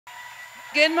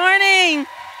Good morning.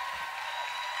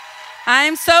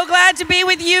 I'm so glad to be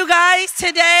with you guys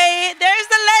today. There's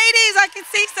the ladies. I can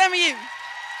see some of you.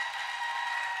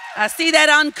 I see that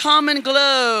uncommon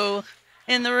glow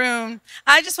in the room.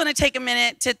 I just want to take a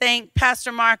minute to thank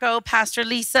Pastor Marco, Pastor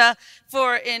Liza,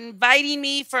 for inviting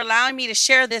me, for allowing me to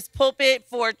share this pulpit,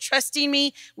 for trusting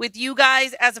me with you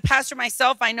guys. As a pastor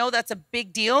myself, I know that's a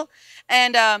big deal.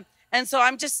 And so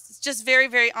I'm just very,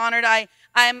 very honored.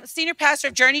 I'm senior pastor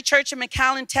of Journey Church in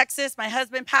McAllen, Texas. My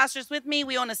husband pastors with me.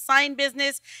 We own a sign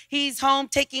business. He's home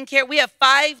taking care. We have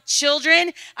 5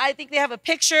 children. I think they have a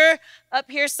picture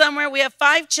up here somewhere. We have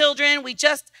 5 children. We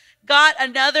just got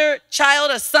another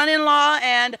child, a son-in-law,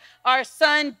 and our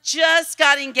son just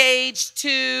got engaged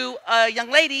to a young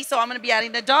lady, so I'm going to be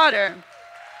adding the daughter.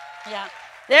 Yeah,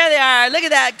 there they are. Look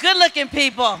at that. Good-looking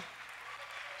people.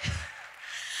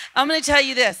 I'm going to tell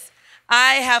you this.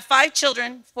 I have 5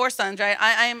 children, 4 sons, right?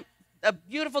 I am a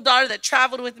beautiful daughter that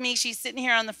traveled with me. She's sitting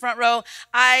here on the front row.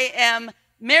 I am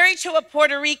married to a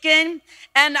Puerto Rican,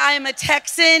 and I am a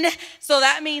Texan, so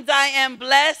that means I am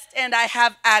blessed and I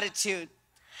have attitude.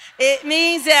 It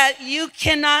means that you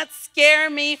cannot scare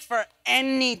me for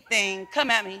anything.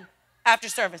 Come at me after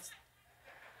service.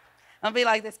 I'll be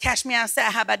like this, cash me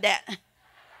outside, how about that?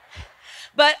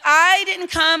 But I didn't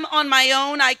come on my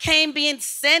own. I came being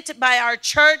sent by our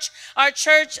church. Our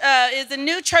church is a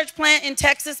new church plant in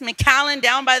Texas, McAllen,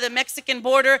 down by the Mexican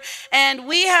border. And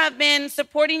we have been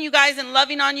supporting you guys and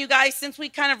loving on you guys since we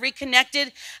kind of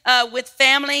reconnected with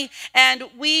family. And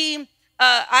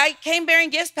I came bearing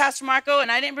gifts, Pastor Marco, and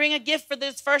I didn't bring a gift for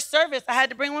this first service. I had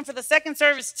to bring one for the second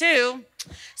service too.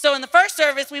 So in the first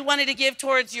service, we wanted to give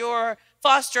towards your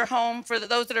foster home for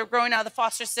those that are growing out of the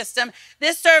foster system.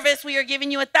 This service, we are giving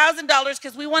you $1,000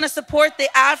 because we want to support the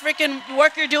African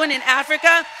work you're doing in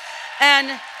Africa.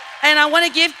 And I want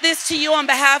to give this to you on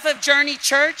behalf of Journey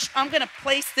Church. I'm going to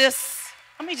place this.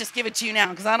 Let me just give it to you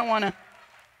now because I don't want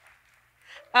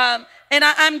to.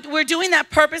 We're doing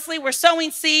that purposely. We're sowing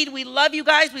seed. We love you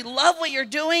guys. We love what you're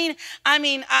doing. I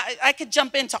mean, I could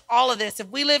jump into all of this. If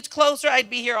we lived closer, I'd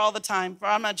be here all the time.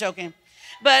 I'm not joking.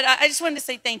 But I just wanted to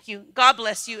say thank you. God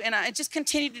bless you. And I just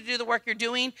continue to do the work you're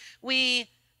doing. We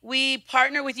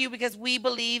partner with you because we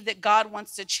believe that God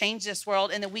wants to change this world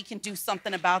and that we can do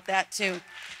something about that too.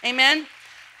 Amen.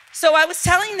 So I was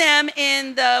telling them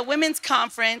in the women's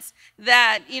conference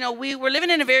that, we were living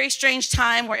in a very strange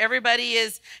time where everybody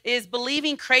is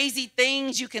believing crazy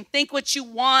things. You can think what you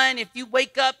want. If you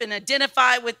wake up and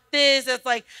identify with this, it's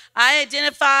like, I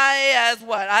identify as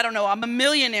what? I don't know. I'm a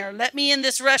millionaire. Let me in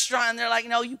this restaurant. And they're like,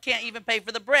 no, you can't even pay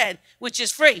for the bread, which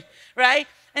is free, right?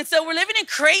 And so we're living in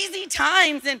crazy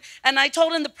times. And I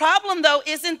told him the problem, though,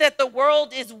 isn't that the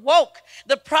world is woke.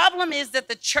 The problem is that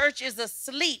the church is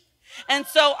asleep. And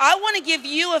so I want to give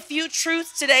you a few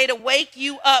truths today to wake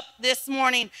you up this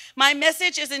morning. My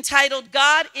message is entitled,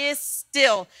 God is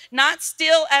still. Not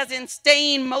still as in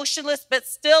staying motionless, but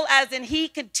still as in he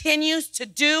continues to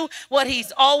do what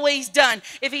he's always done.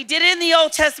 If he did it in the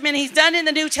Old Testament, he's done it in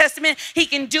the New Testament, he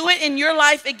can do it in your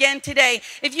life again today.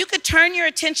 If you could turn your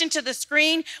attention to the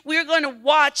screen, we're going to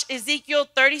watch Ezekiel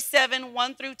 37,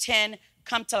 1 through 10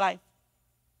 come to life.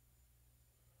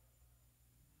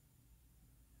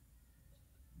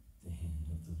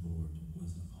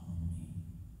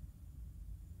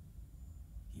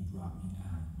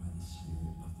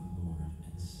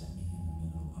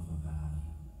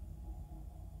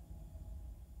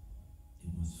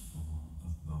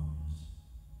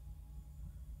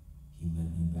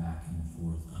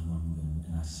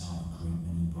 I saw a great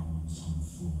many bones on the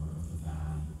floor of the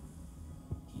valley.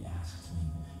 He asked me,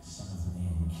 Son of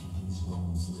man, can these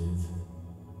bones live?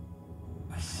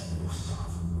 I said, O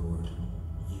sovereign Lord,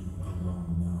 you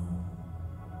alone know.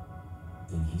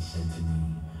 Then he said to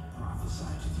me,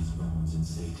 Prophesy to these bones and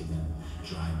say to them,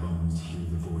 Dry bones, hear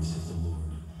the voice of the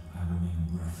Lord. I will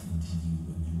make breath into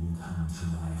you and you will come to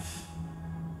life.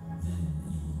 Then you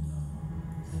will know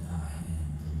that I am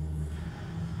the Lord.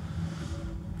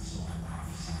 So I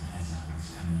prophesied as I was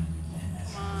commanded, and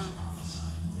as I was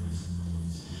prophesying, there was a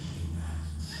noise, a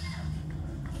rattling sound,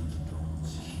 and the bones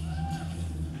came together,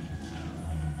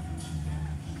 one to one.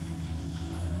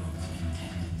 I looked, and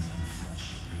tendons and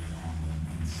flesh appeared on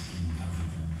them, and skin covered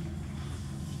them,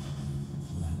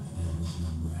 but there was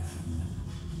no breath in them.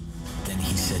 Then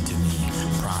he said to me,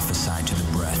 Prophesy to the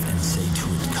breath, and say to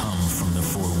it, Come from the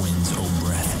 4 winds, O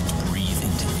breath, and breathe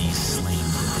into these slain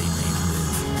that they may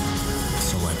live.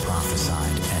 So I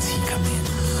prophesied as he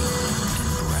commanded me,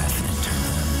 and breath entered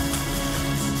them.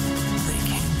 They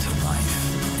came to life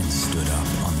and stood up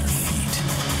on their feet,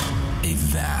 a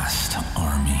vast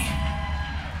army.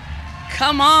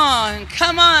 Come on,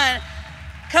 come on.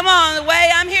 Come on, the way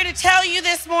I'm here to tell you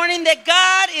this morning that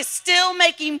God is still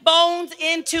making bones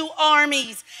into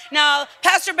armies. Now,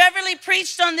 Pastor Beverly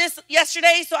preached on this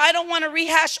yesterday, so I don't want to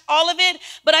rehash all of it,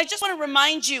 but I just want to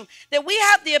remind you that we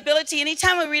have the ability,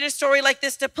 anytime we read a story like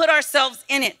this, to put ourselves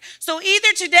in it. So either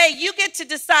today you get to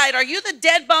decide, are you the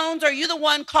dead bones or are you the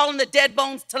one calling the dead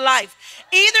bones to life?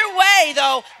 Either way,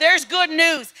 though, there's good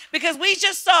news, because we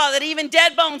just saw that even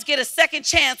dead bones get a second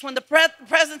chance when the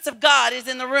presence of God is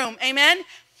in the room. Amen?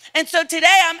 And so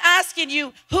today I'm asking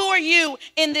you, who are you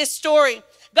in this story?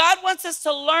 God wants us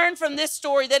to learn from this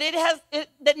story that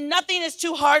that nothing is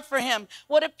too hard for him.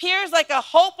 What appears like a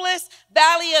hopeless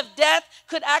valley of death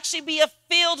could actually be a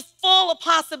field full of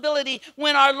possibility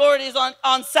when our Lord is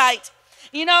on site.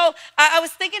 You know, I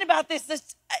was thinking about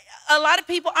this. A lot of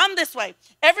people, I'm this way.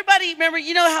 Everybody, remember,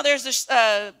 you know how there's this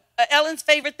Ellen's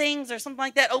favorite things or something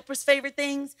like that, Oprah's favorite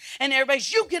things, and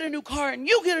everybody's, you get a new car and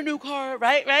you get a new car,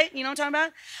 right? You know what I'm talking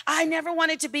about? I never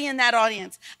wanted to be in that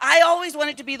audience. I always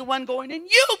wanted to be the one going, and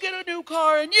you get a new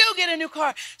car and you get a new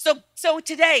car. So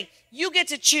today, you get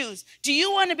to choose. Do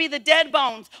you want to be the dead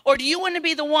bones, or do you want to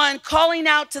be the one calling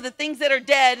out to the things that are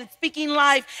dead and speaking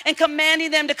life and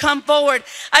commanding them to come forward?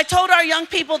 I told our young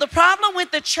people, the problem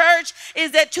with the church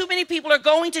is that too many people are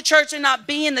going to church and not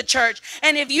being the church.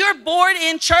 And if you're bored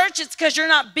in church, it's because you're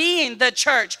not being the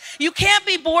church. You can't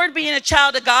be bored being a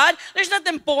child of God. There's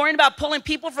nothing boring about pulling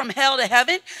people from hell to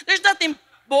heaven. There's nothing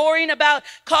boring about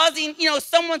causing,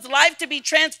 someone's life to be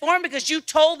transformed because you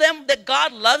told them that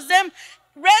God loves them.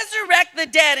 Resurrect the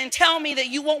dead and tell me that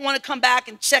you won't want to come back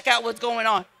and check out what's going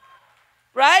on,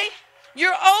 right?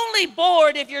 You're only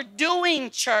bored if you're doing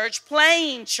church,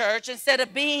 playing church, instead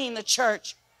of being the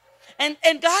church. And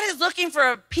God is looking for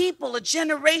a people, a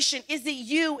generation. Is it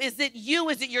you? Is it you?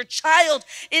 Is it your child?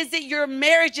 Is it your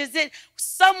marriage? Is it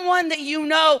someone that you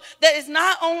know that is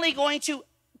not only going to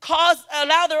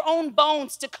allow their own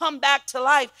bones to come back to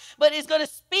life, but is going to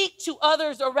speak to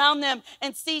others around them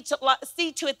and see to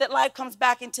it that life comes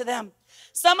back into them?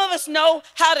 Some of us know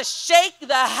how to shake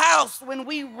the house when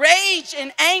we rage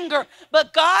in anger,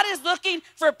 but God is looking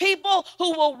for people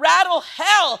who will rattle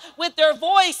hell with their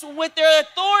voice, with their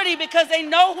authority, because they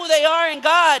know who they are in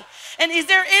God. And is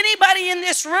there anybody in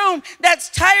this room that's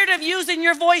tired of using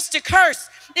your voice to curse?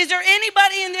 Is there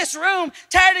anybody in this room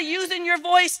tired of using your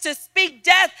voice to speak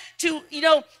death to,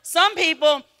 some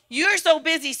people, you're so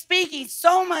busy speaking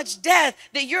so much death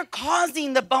that you're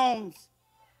causing the bones.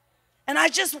 And I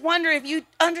just wonder if you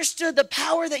understood the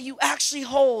power that you actually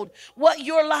hold, what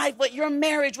your life, what your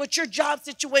marriage, what your job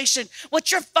situation,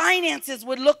 what your finances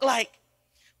would look like.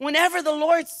 Whenever the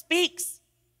Lord speaks,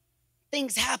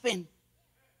 things happen.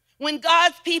 When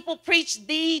God's people preach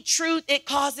the truth, it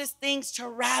causes things to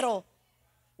rattle.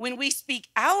 When we speak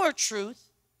our truth,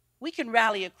 we can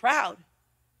rally a crowd.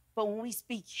 But when we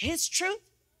speak his truth,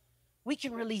 we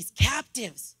can release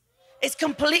captives. It's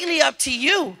completely up to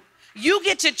you. You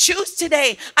get to choose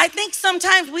today. I think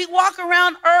sometimes we walk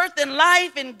around earth and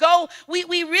life and go, we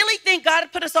really think God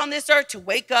put us on this earth to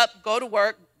wake up, go to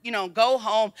work, go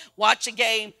home, watch a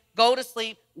game, go to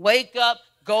sleep, wake up,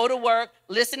 go to work,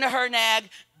 listen to her nag,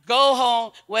 go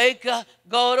home, wake up,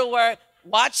 go to work,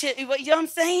 watch it. You know what I'm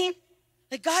saying?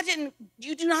 That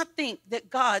you do not think that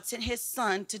God sent his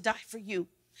son to die for you,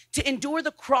 to endure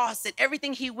the cross and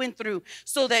everything he went through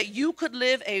so that you could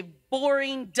live a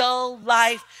boring, dull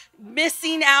life,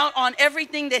 missing out on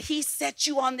everything that he set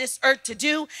you on this earth to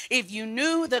do. If you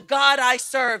knew the God I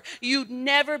serve, you'd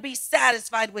never be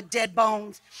satisfied with dead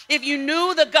bones. If you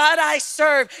knew the God I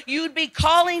serve, you'd be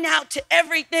calling out to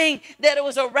everything that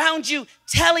was around you,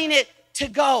 telling it to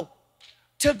go,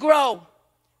 to grow,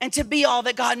 and to be all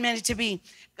that God meant it to be.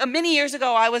 Many years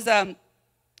ago, I was on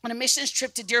a missions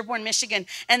trip to Dearborn, Michigan,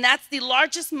 and that's the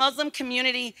largest Muslim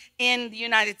community in the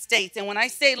United States. And when I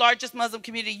say largest Muslim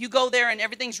community, you go there and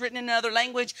everything's written in another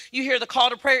language. You hear the call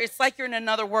to prayer. It's like you're in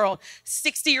another world.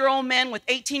 60-year-old men with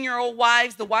 18-year-old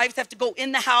wives. The wives have to go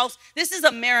in the house. This is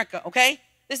America, okay?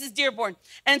 This is Dearborn.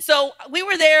 And so we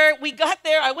were there. We got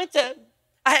there. I was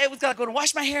going to go to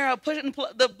wash my hair. I put it in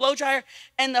the blow dryer,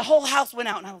 and the whole house went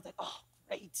out. And I was like, oh,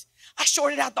 great. I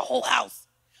shorted out the whole house.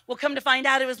 Well, come to find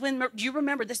out, it was when, do you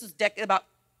remember, this was about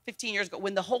 15 years ago,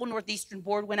 when the whole Northeastern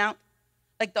board went out?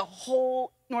 Like the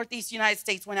whole Northeast United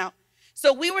States went out.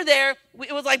 So we were there.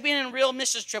 It was like being in a real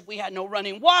missions trip. We had no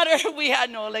running water. We had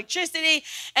no electricity.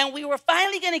 And we were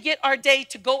finally going to get our day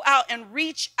to go out and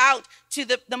reach out to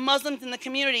the Muslims in the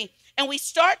community. And we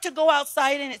start to go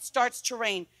outside, and it starts to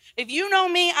rain. If you know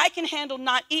me, I can handle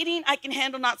not eating. I can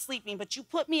handle not sleeping. But you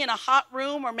put me in a hot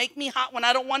room or make me hot when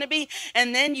I don't want to be,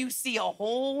 and then you see a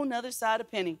whole nother side of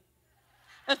Penny.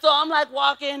 And so I'm like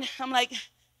walking. I'm like,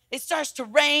 It starts to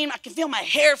rain. I can feel my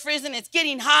hair frizzing. It's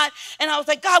getting hot. And I was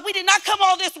like, God, we did not come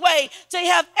all this way to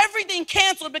have everything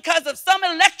canceled because of some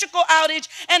electrical outage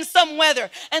and some weather.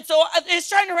 And so it's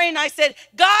starting to rain. And I said,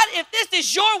 God, if this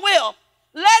is your will,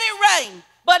 let it rain.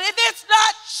 But if it's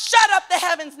not, shut up the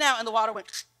heavens now. And the water went,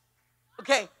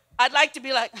 okay. I'd like to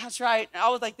be like, that's right. And I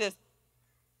was like this.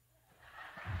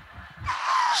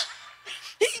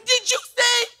 Did you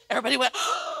see? Everybody went,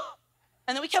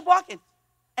 and then we kept walking.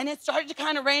 And it started to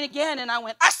kind of rain again. And I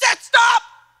went, I said stop.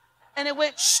 And it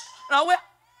went, shh. And I went,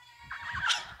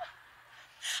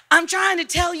 I'm trying to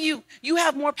tell you, you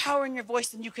have more power in your voice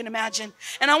than you can imagine.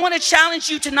 And I want to challenge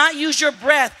you to not use your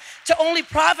breath to only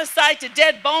prophesy to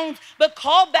dead bones, but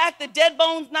call back the dead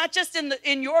bones, not just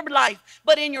in your life,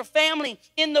 but in your family,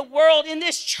 in the world, in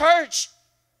this church.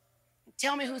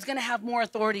 Tell me who's going to have more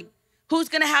authority, who's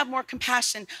going to have more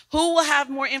compassion, who will have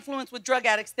more influence with drug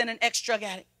addicts than an ex-drug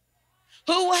addict.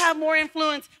 Who will have more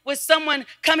influence with someone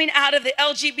coming out of the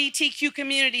LGBTQ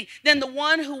community than the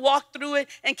one who walked through it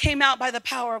and came out by the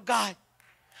power of God?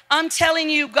 I'm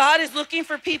telling you, God is looking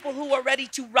for people who are ready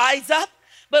to rise up,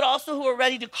 but also who are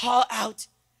ready to call out.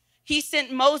 He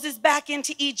sent Moses back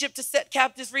into Egypt to set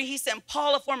captives free. He sent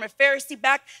Paul, a former Pharisee,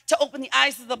 back to open the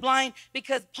eyes of the blind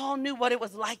because Paul knew what it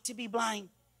was like to be blind.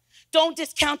 Don't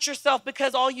discount yourself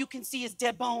because all you can see is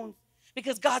dead bones,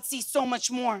 because God sees so much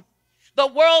more. The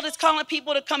world is calling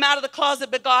people to come out of the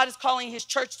closet, but God is calling his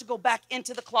church to go back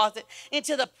into the closet,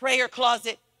 into the prayer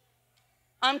closet.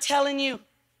 I'm telling you,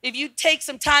 if you take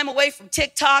some time away from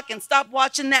TikTok and stop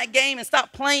watching that game and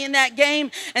stop playing that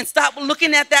game and stop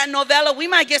looking at that novella, we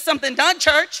might get something done,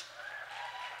 church.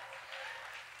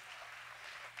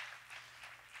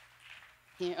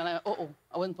 I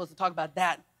wasn't supposed to talk about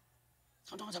that.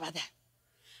 So don't talk about that.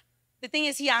 The thing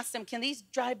is, he asked them, can these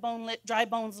dry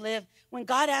bones live? When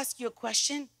God asks you a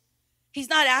question, he's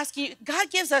not asking you.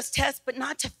 God gives us tests, but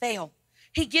not to fail.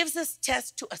 He gives us tests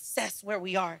to assess where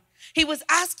we are. He was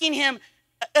asking him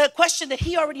a question that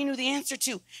he already knew the answer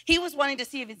to. He was wanting to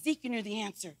see if Ezekiel knew the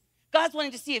answer. God's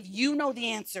wanting to see if you know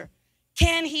the answer.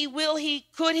 Can he, will he,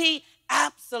 could he?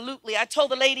 Absolutely. I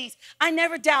told the ladies, I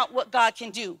never doubt what God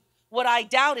can do. What I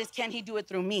doubt is, can he do it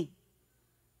through me?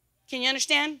 Can you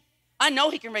understand? I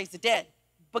know he can raise the dead,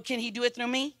 but can he do it through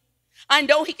me? I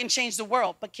know he can change the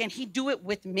world, but can he do it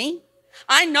with me?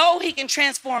 I know he can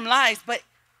transform lives, but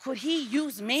could he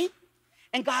use me?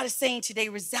 And God is saying today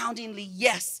resoundingly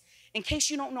yes. In case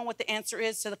you don't know what the answer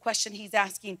is to the question he's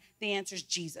asking, the answer is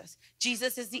Jesus.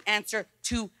 Jesus is the answer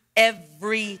to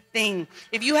everything.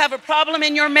 If you have a problem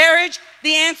in your marriage,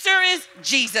 the answer is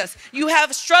Jesus. You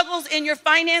have struggles in your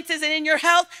finances and in your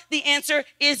health, the answer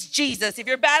is Jesus. If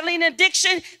you're battling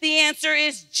addiction, the answer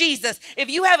is Jesus. If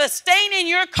you have a stain in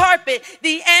your carpet,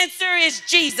 the answer is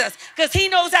Jesus, because he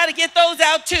knows how to get those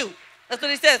out too. That's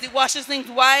what he says. He washes things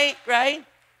white, right?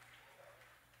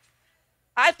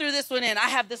 I threw this one in. I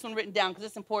have this one written down because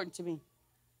it's important to me.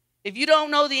 If you don't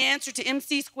know the answer to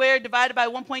MC squared divided by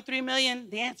 1.3 million,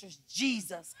 the answer is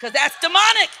Jesus, because that's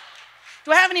demonic.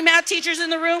 Do I have any math teachers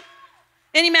in the room?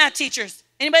 Any math teachers?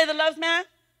 Anybody that loves math?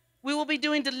 We will be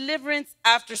doing deliverance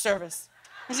after service.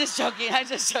 I'm just joking.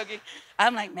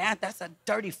 I'm like, math, that's a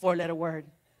dirty 4-letter word.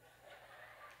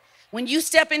 When you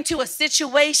step into a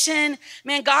situation,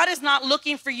 man, God is not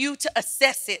looking for you to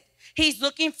assess it. He's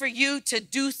looking for you to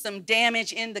do some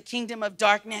damage in the kingdom of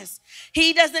darkness.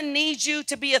 He doesn't need you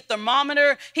to be a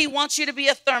thermometer. He wants you to be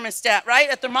a thermostat,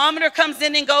 right? A thermometer comes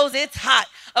in and goes, it's hot.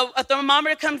 A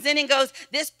thermometer comes in and goes,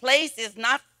 this place is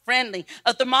not friendly.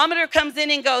 A thermometer comes in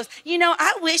and goes,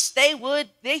 I wish they would,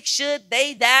 they should,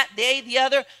 they that, they the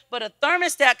other. But a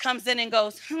thermostat comes in and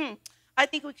goes, I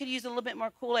think we could use a little bit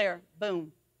more cool air.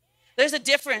 Boom. There's a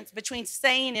difference between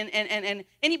saying and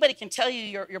anybody can tell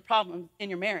you your problem in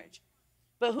your marriage.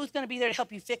 But who's going to be there to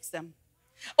help you fix them?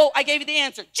 Oh, I gave you the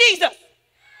answer. Jesus!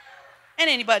 And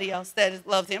anybody else that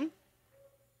loves him.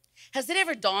 Has it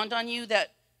ever dawned on you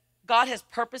that God has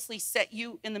purposely set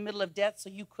you in the middle of death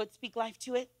so you could speak life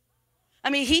to it?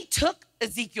 I mean, he took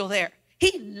Ezekiel there.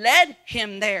 He led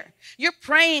him there. You're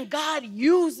praying, God,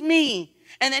 use me.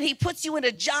 And then he puts you in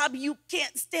a job you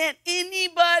can't stand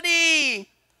anybody.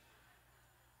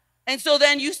 And so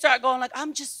then you start going like,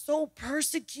 I'm just so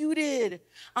persecuted.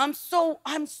 I'm so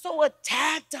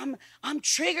attacked. I'm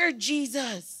triggered,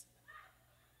 Jesus.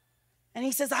 And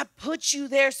he says, I put you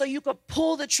there so you could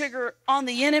pull the trigger on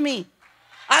the enemy.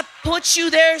 I put you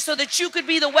there so that you could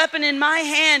be the weapon in my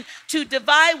hand to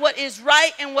divide what is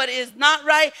right and what is not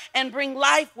right and bring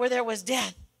life where there was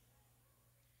death.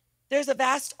 There's a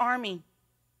vast army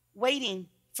waiting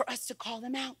for us to call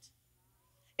them out.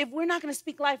 If we're not going to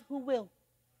speak life, who will?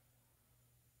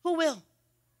 Who will?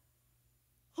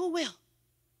 Who will?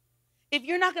 If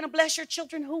you're not going to bless your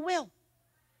children, who will?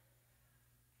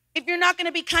 If you're not going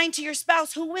to be kind to your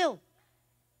spouse, who will?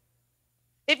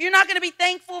 If you're not going to be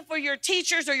thankful for your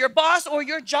teachers or your boss or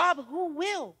your job, who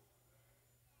will?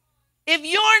 If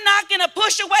you're not going to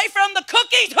push away from the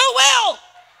cookies, who will?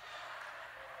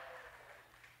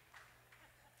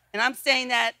 And I'm saying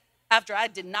that after I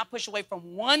did not push away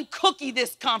from one cookie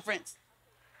this conference.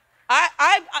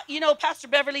 You know, Pastor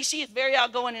Beverly, she is very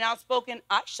outgoing and outspoken.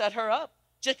 I shut her up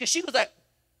just because she was like,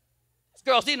 this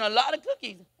girl's eating a lot of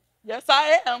cookies. Yes,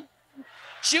 I am.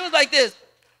 She was like this.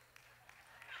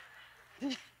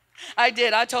 I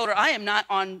did. I told her, I am not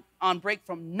on break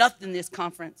from nothing this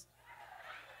conference.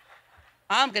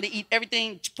 I'm going to eat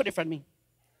everything put in front of me.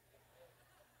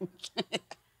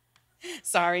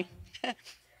 Sorry.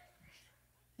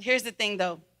 Here's the thing,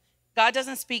 though. God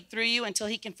doesn't speak through you until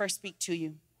he can first speak to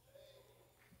you.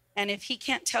 And if he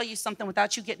can't tell you something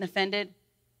without you getting offended,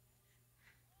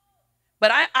 but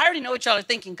I already know what y'all are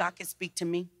thinking. God can speak to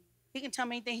me. He can tell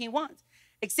me anything he wants.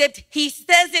 Except he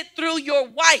says it through your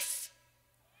wife.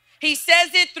 He says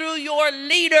it through your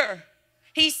leader.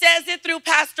 He says it through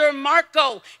Pastor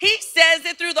Marco. He says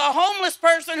it through the homeless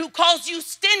person who calls you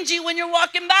stingy when you're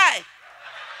walking by.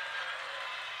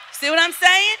 See what I'm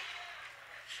saying?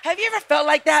 Have you ever felt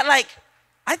like that? Like,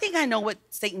 I think I know what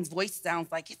Satan's voice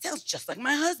sounds like. It sounds just like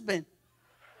my husband.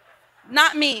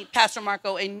 Not me, Pastor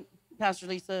Marco and Pastor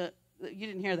Lisa. You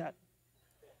didn't hear that.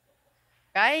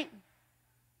 Right?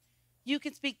 You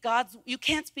can't speak God's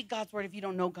word if you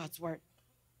don't know God's word.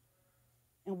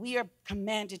 And we are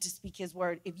commanded to speak his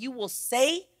word. If you will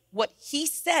say what he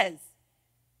says,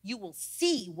 you will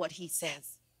see what he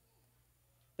says.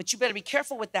 But you better be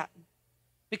careful with that.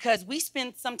 Because we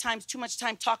spend sometimes too much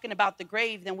time talking about the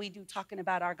grave than we do talking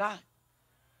about our God.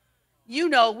 You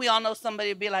know, we all know somebody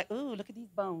would be like, ooh, look at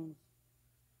these bones.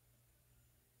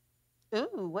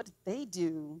 Ooh, what did they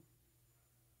do?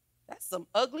 That's some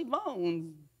ugly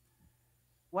bones.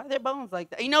 Why are their bones like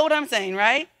that? You know what I'm saying,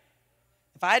 right?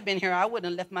 If I had been here, I wouldn't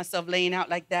have left myself laying out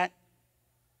like that.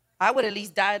 I would at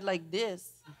least died like this.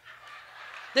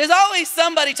 There's always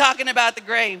somebody talking about the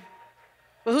grave.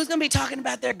 But who's going to be talking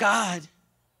about their God?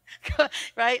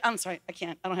 Right? I'm sorry, I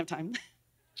can't. I don't have time.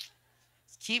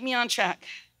 Just keep me on track.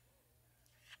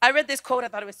 I read this quote. I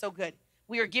thought it was so good.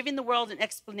 We are giving the world an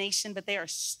explanation, but they are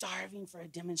starving for a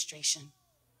demonstration.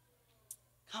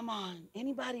 Come on.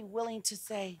 Anybody willing to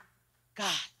say,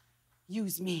 God,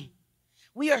 use me?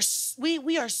 We are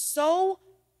so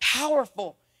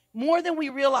powerful, more than we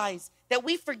realize, that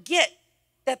we forget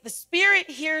that the Spirit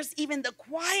hears even the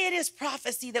quietest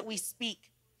prophecy that we speak.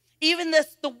 Even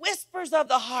the whispers of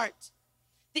the heart.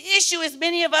 The issue is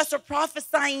many of us are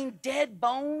prophesying dead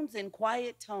bones in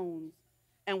quiet tones,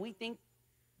 and we think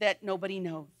that nobody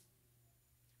knows.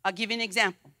 I'll give you an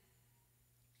example.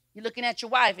 You're looking at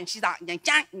your wife, and she's like,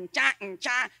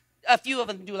 a few of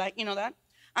them do like, you know that?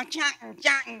 And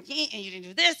you didn't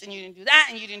do this, and you didn't do that,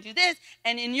 and you didn't do this.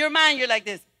 And in your mind, you're like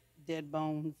this, dead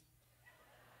bones.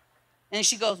 And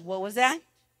she goes, what was that?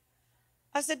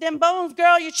 I said, them bones,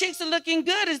 girl, your cheeks are looking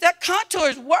good. Is that contour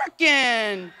is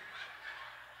working?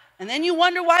 And then you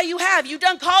wonder why you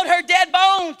done called her dead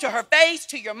bones to her face,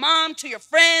 to your mom, to your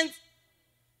friends,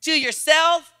 to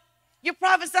yourself. You're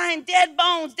prophesying dead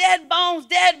bones, dead bones,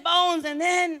 dead bones. And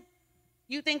then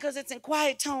you think because it's in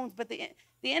quiet tones, but the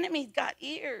enemy's got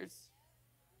ears.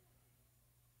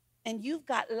 And you've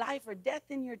got life or death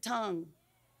in your tongue.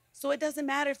 So it doesn't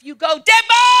matter if you go, dead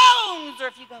bones, or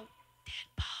if you go, dead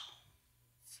bones.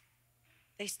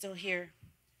 They still hear.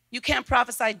 You can't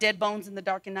prophesy dead bones in the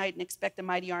dark of night and expect a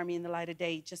mighty army in the light of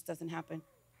day. It just doesn't happen.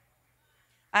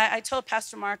 I told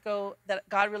Pastor Marco that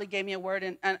God really gave me a word,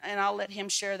 and I'll let him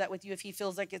share that with you if he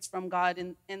feels like it's from God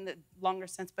in the longer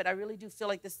sense. But I really do feel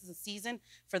like this is a season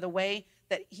for the way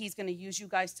that he's going to use you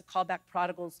guys to call back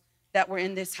prodigals that were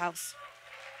in this house.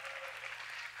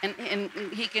 And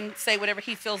he can say whatever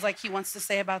he feels like he wants to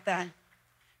say about that.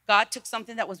 God took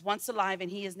something that was once alive,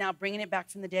 and he is now bringing it back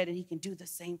from the dead, and he can do the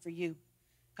same for you.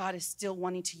 God is still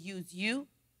wanting to use you,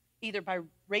 either by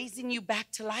raising you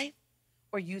back to life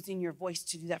or using your voice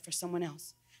to do that for someone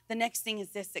else. The next thing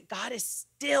is this, that God is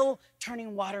still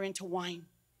turning water into wine.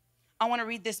 I want to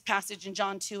read this passage in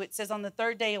John 2. It says, on the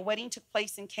third day, a wedding took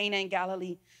place in Cana in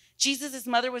Galilee. Jesus'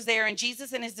 mother was there, and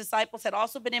Jesus and his disciples had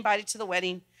also been invited to the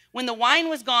wedding. When the wine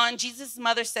was gone, Jesus'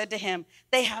 mother said to him,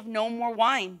 they have no more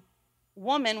wine.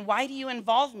 Woman, why do you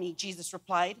involve me? Jesus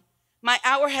replied, my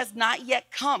hour has not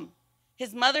yet come.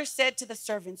 His mother said to the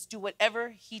servants, do whatever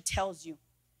he tells you.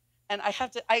 And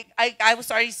I was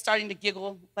already starting to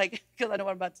giggle, like, because I know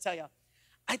what I'm about to tell y'all.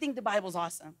 I think the Bible's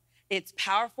awesome. It's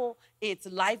powerful. It's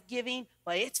life-giving,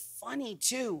 but it's funny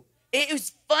too. It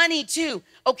was funny too.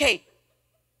 Okay,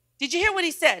 did you hear what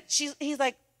he said? He's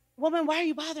like, woman, why are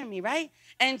you bothering me, right?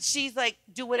 And she's like,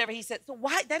 do whatever he said. So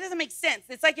why? That doesn't make sense.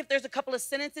 It's like if there's a couple of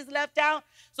sentences left out.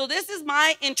 So this is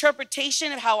my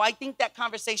interpretation of how I think that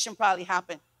conversation probably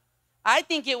happened. I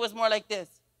think it was more like this.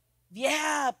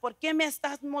 Vieja, ¿por qué me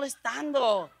estás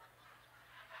molestando?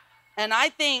 And I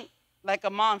think, like a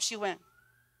mom, she went,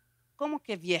 ¿Cómo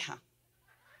que vieja?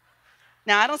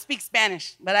 Now, I don't speak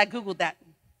Spanish, but I Googled that.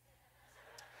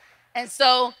 And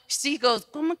so she goes,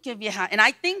 ¿Cómo que vieja? And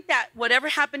I think that whatever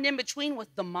happened in between was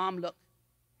the mom look.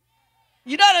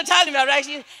 You know what I'm talking about, right?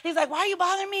 He's like, why are you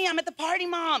bothering me? I'm at the party,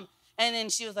 Mom. And then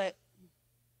she was like,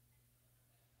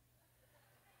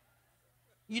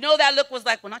 you know, that look was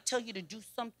like, when I tell you to do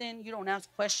something, you don't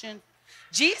ask questions.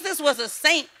 Jesus was a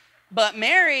saint, but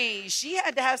Mary, she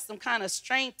had to have some kind of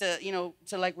strength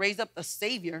to like raise up the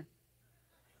Savior.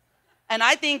 And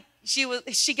I think she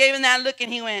gave him that look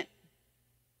and he went,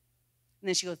 and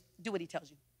then she goes, do what he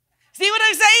tells you. See what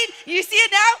I'm saying? You see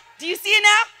it now? Do you see it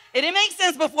now? It didn't make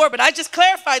sense before, but I just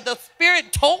clarified. The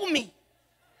Spirit told me.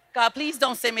 God, please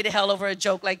don't send me to hell over a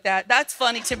joke like that. That's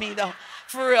funny to me, though.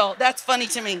 For real, that's funny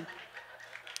to me.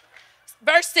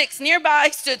 Verse 6, nearby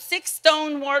stood 6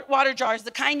 stone water jars,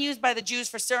 the kind used by the Jews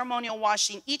for ceremonial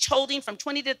washing, each holding from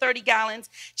 20 to 30 gallons.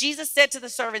 Jesus said to the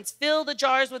servants, fill the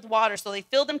jars with water. So they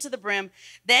filled them to the brim.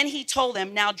 Then he told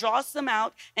them, now draw some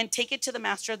out and take it to the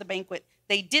master of the banquet.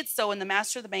 They did so, and the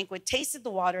master of the banquet tasted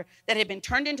the water that had been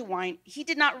turned into wine. He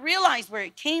did not realize where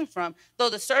it came from, though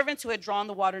the servants who had drawn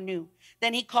the water knew.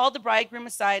 Then he called the bridegroom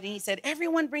aside, and he said,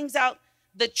 everyone brings out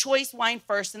the choice wine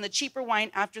first and the cheaper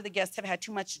wine after the guests have had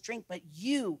too much to drink, but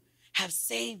you have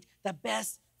saved the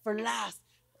best for last.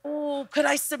 Oh, could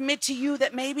I submit to you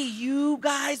that maybe you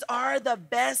guys are the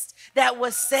best that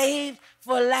was saved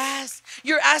for last?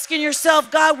 You're asking yourself,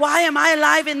 God, why am I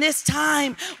alive in this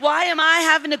time? Why am I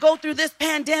having to go through this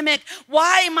pandemic?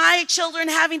 Why am my children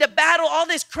having to battle all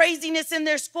this craziness in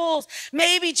their schools?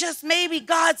 Maybe, just maybe,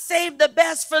 God saved the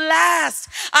best for last.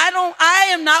 I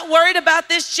am not worried about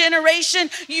this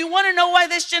generation. You want to know why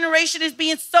this generation is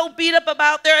being so beat up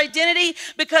about their identity?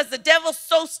 Because the devil's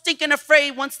so stinking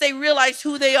afraid once they realize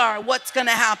who they are, what's going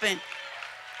to happen.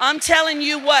 I'm telling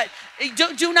you what,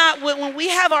 do not, when we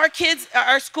have our kids,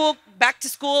 our school, back to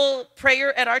school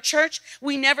prayer at our church,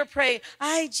 we never pray,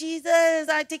 ay, Jesus,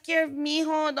 I take care of mi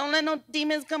hijo. Don't let no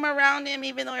demons come around him,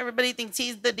 even though everybody thinks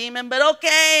he's the demon. But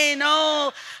okay,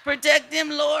 no, protect him,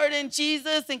 Lord, and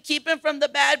Jesus, and keep him from the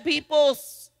bad people.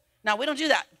 Now, we don't do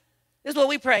that. This is what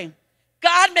we pray.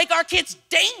 God, make our kids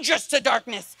dangerous to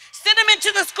darkness. Send them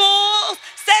into the schools.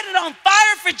 Set it on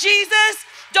fire for Jesus.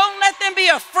 Don't let them be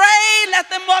afraid. Let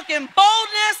them walk in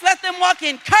boldness. Let them walk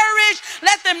in courage.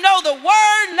 Let them know the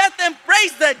word. Let them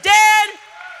raise the dead.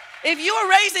 If you are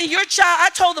raising your child, I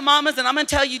told the mamas, and I'm going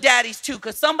to tell you daddies too,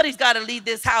 because somebody's got to lead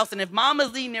this house. And if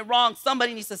mama's leading it wrong,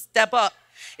 somebody needs to step up.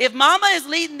 If mama is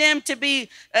leading them to be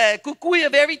cucuy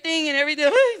of everything and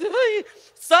everything,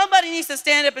 somebody needs to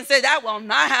stand up and say, that will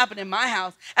not happen in my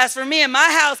house. As for me and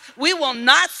my house, we will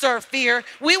not serve fear.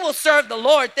 We will serve the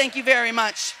Lord. Thank you very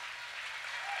much.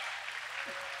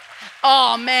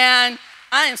 Oh, man,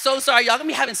 I am so sorry. Y'all going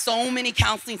to be having so many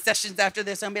counseling sessions after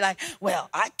this. I'm going to be like, well,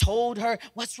 I told her,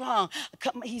 what's wrong?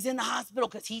 He's in the hospital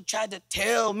because he tried to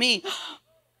tell me.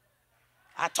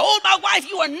 I told my wife,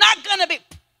 you are not going to be.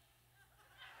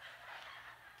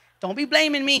 Don't be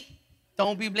blaming me.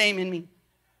 Don't be blaming me.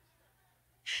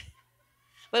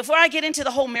 But before I get into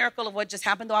the whole miracle of what just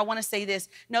happened, though, I want to say this.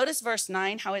 Notice verse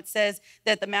 9, how it says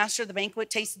that the master of the banquet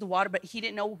tasted the water, but he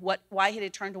didn't know why it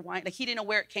had turned to wine. Like, he didn't know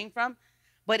where it came from,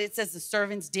 but it says the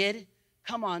servants did.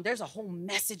 Come on, there's a whole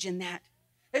message in that.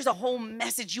 There's a whole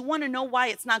message. You want to know why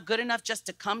it's not good enough just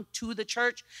to come to the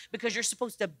church? Because you're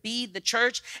supposed to be the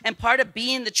church. And part of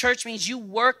being the church means you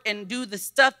work and do the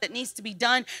stuff that needs to be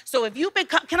done. So if you've been,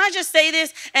 can I just say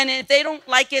this? And if they don't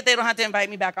like it, they don't have to invite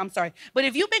me back. I'm sorry. But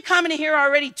if you've been coming in here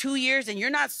already 2 years and you're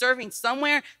not serving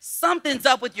somewhere, something's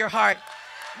up with your heart.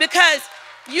 Because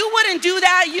you wouldn't do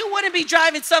that. You wouldn't be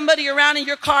driving somebody around in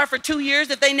your car for 2 years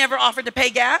if they never offered to pay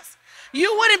gas.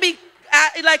 You wouldn't be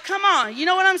like, come on, you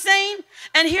know what I'm saying?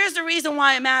 And here's the reason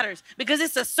why it matters. Because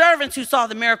it's the servants who saw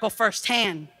the miracle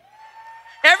firsthand.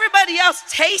 Everybody else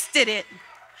tasted it,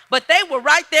 but they were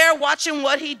right there watching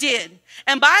what he did.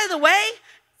 And by the way,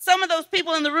 some of those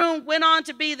people in the room went on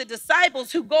to be the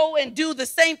disciples who go and do the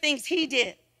same things he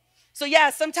did. So yeah,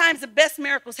 sometimes the best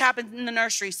miracles happen in the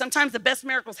nursery. Sometimes the best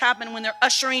miracles happen when they're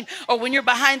ushering or when you're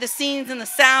behind the scenes in the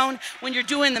sound, when you're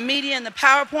doing the media and the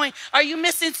PowerPoint. Are you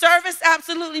missing service?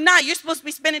 Absolutely not. You're supposed to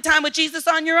be spending time with Jesus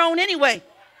on your own anyway.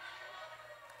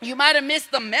 You might have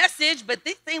missed the message, but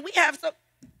this thing we have some,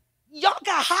 y'all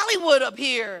got Hollywood up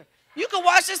here. You could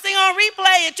watch this thing on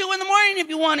replay at 2 in the morning if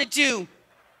you wanted to.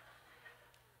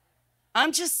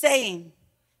 I'm just saying,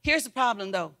 here's the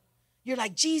problem though. You're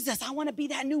like, Jesus, I want to be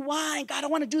that new wine. God, I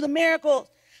want to do the miracles.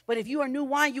 But if you are new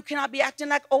wine, you cannot be acting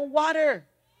like old water.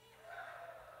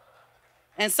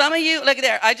 And some of you, look at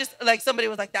there. I just, like somebody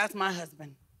was like, that's my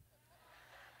husband.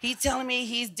 He's telling me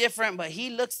he's different, but he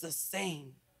looks the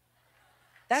same.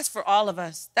 That's for all of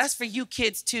us. That's for you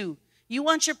kids too. You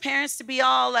want your parents to be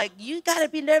all like, you got to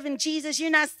be loving Jesus.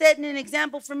 You're not setting an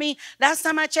example for me. Last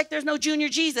time I checked, there's no junior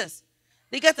Jesus.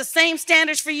 They got the same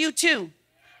standards for you too.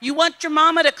 You want your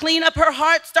mama to clean up her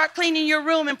heart, start cleaning your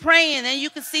room and praying, and you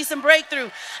can see some breakthrough.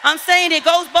 I'm saying it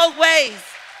goes both ways.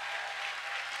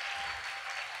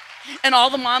 And all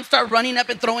the moms start running up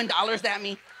and throwing dollars at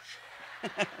me.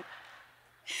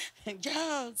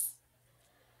 Yes.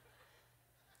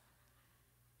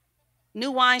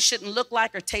 New wine shouldn't look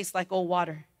like or taste like old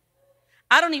water.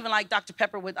 I don't even like Dr.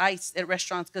 Pepper with ice at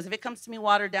restaurants because if it comes to me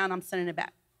watered down, I'm sending it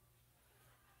back.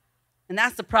 And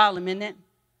that's the problem, isn't it?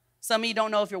 Some of you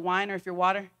don't know if you're wine or if you're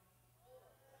water.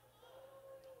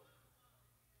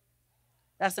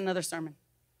 That's another sermon.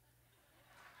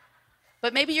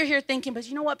 But maybe you're here thinking, but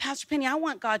you know what, Pastor Penny, I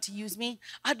want God to use me.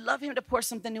 I'd love him to pour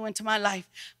something new into my life.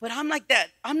 But I'm like that.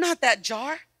 I'm not that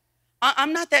jar.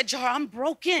 I'm not that jar. I'm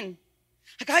broken.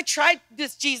 Like I tried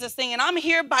this Jesus thing and I'm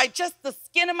here by just the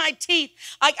skin of my teeth.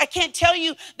 I can't tell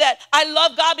you that I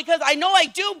love God because I know I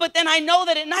do, but then I know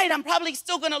that at night I'm probably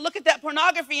still going to look at that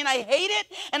pornography and I hate it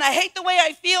and I hate the way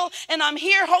I feel and I'm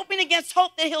here hoping against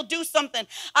hope that he'll do something.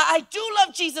 I do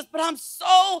love Jesus, but I'm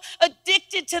so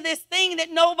addicted to this thing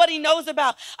that nobody knows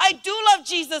about. I do love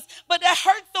Jesus, but it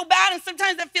hurts so bad and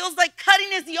sometimes it feels like cutting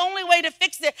is the only way to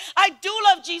fix it. I do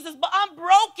love Jesus, but I'm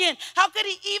broken. How could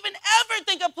he even ever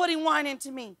think of putting wine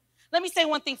into me? Let me say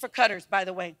one thing for cutters, by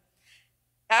the way.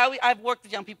 I've worked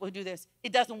with young people who do this.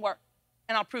 It doesn't work,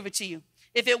 and I'll prove it to you.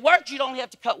 If it worked, you'd only have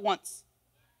to cut once.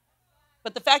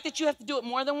 But the fact that you have to do it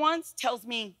more than once tells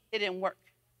me it didn't work.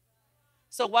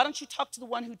 So why don't you talk to the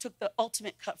one who took the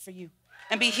ultimate cut for you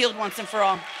and be healed once and for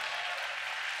all?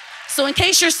 So in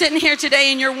case you're sitting here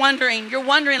today and you're wondering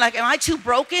like, am I too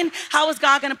broken? How is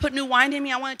God going to put new wine in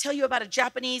me? I want to tell you about a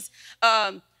Japanese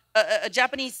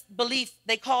belief.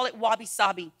 They call it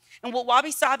wabi-sabi. And what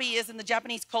wabi-sabi is in the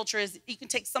Japanese culture is you can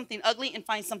take something ugly and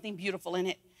find something beautiful in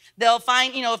it. They'll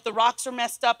find, if the rocks are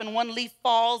messed up and one leaf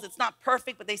falls, it's not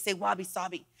perfect, but they say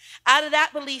wabi-sabi. Out of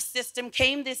that belief system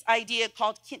came this idea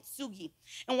called kintsugi.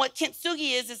 And what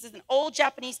kintsugi is an old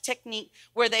Japanese technique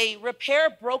where they repair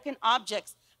broken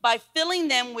objects by filling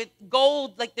them with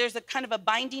gold, like there's a kind of a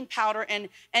binding powder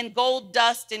and gold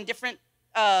dust and different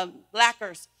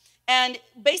lacquers. And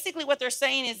basically what they're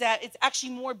saying is that it's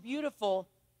actually more beautiful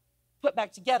put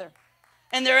back together.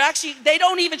 And they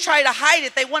don't even try to hide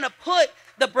it. They want to put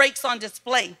the breaks on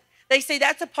display. They say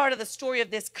that's a part of the story of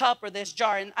this cup or this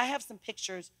jar. And I have some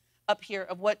pictures up here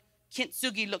of what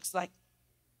kintsugi looks like.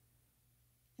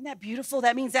 Isn't that beautiful?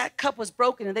 That means that cup was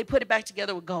broken and they put it back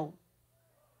together with gold.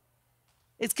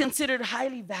 It's considered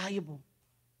highly valuable.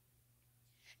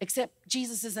 Except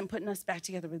Jesus isn't putting us back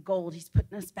together with gold. He's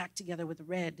putting us back together with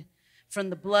red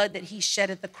from the blood that he shed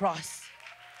at the cross.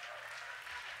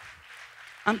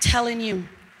 I'm telling you,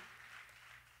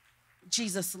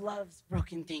 Jesus loves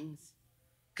broken things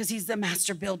because he's the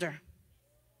master builder.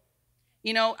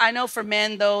 I know for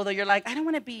men, though you're like, I don't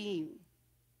want to be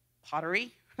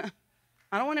pottery.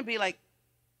 I don't want to be like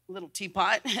a little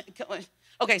teapot.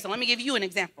 Okay, so let me give you an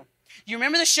example. You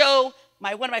remember the show,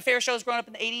 one of my favorite shows growing up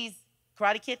in the 80s,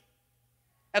 Karate Kid?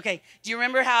 Okay, do you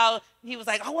remember how he was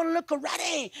like, I want to look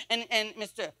karate? And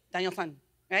Mr. Daniel-san,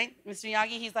 right? Mr.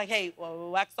 Miyagi, he's like, hey, well,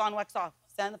 wax on, wax off.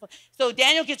 Stand on the floor. So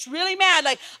Daniel gets really mad,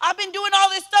 like, I've been doing all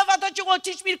this stuff. I thought you were going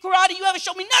to teach me karate. You haven't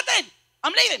shown me nothing.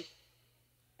 I'm leaving.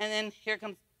 And then here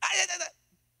comes,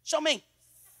 show me.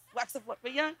 Wax the floor.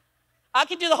 But I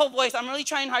can do the whole voice. I'm really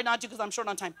trying hard not to because I'm short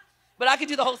on time. But I can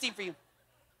do the whole scene for you.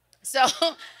 So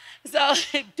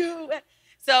do it.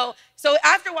 So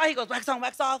after a while, he goes, wax on,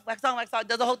 wax off,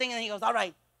 does the whole thing, and then he goes, all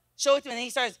right, show it to me. And then he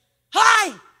starts,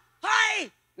 hi,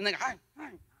 and then hi,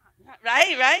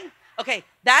 right? Okay,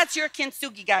 that's your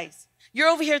kintsugi, guys. You're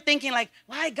over here thinking like,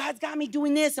 why God's got me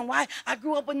doing this and why I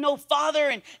grew up with no father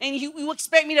and you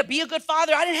expect me to be a good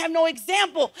father. I didn't have no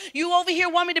example. You over here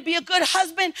want me to be a good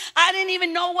husband. I didn't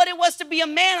even know what it was to be a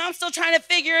man. I'm still trying to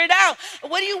figure it out.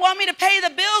 What do you want me to pay the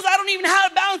bills? I don't even know how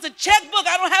to balance a checkbook.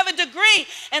 I don't have a degree.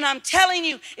 And I'm telling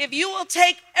you, if you will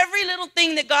take every little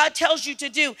thing that God tells you to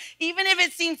do, even if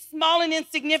it seems small and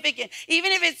insignificant,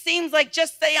 even if it seems like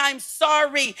just say, I'm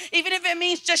sorry, even if it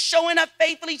means just showing up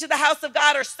faithfully to the house of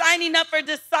God or signing up for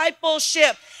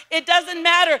discipleship, it doesn't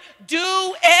matter.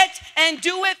 Do it and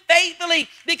do it faithfully,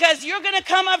 because you're going to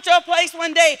come up to a place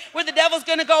one day where the devil's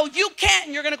going to go, you can't,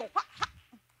 and you're going to go, ha, ha.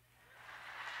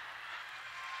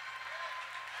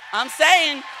 I'm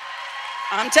saying,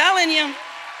 I'm telling you.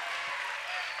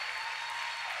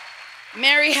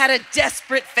 Mary had a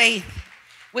desperate faith,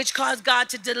 which caused God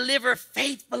to deliver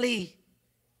faithfully.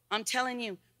 I'm telling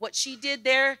you, what she did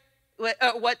there,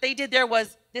 what they did there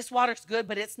was, this water's good,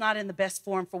 but it's not in the best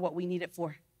form for what we need it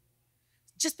for.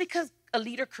 Just because a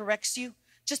leader corrects you,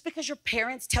 just because your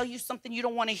parents tell you something you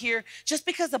don't want to hear, just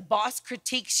because a boss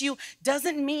critiques you,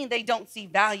 doesn't mean they don't see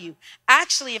value.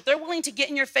 Actually, if they're willing to get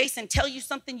in your face and tell you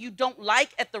something you don't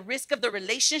like at the risk of the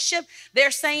relationship,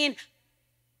 they're saying,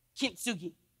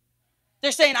 kintsugi.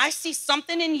 They're saying, I see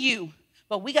something in you,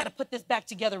 but we got to put this back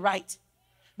together right.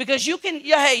 Because you can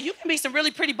be some really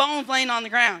pretty bones laying on the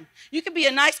ground. You can be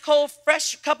a nice, cold,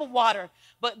 fresh cup of water.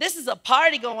 But this is a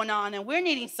party going on, and we're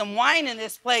needing some wine in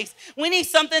this place. We need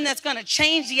something that's going to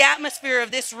change the atmosphere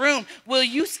of this room. Will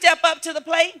you step up to the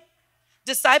plate?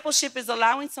 Discipleship is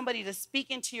allowing somebody to speak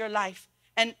into your life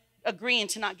and agreeing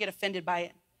to not get offended by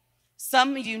it.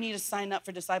 Some of you need to sign up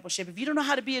for discipleship. If you don't know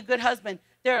how to be a good husband,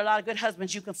 there are a lot of good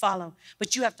husbands you can follow,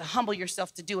 but you have to humble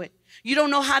yourself to do it. You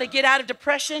don't know how to get out of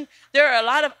depression, there are a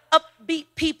lot of upbeat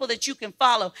people that you can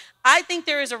follow. I think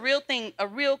there is a real thing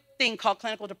called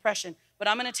clinical depression, but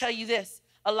I'm going to tell you this.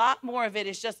 A lot more of it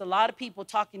is just a lot of people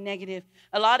talking negative,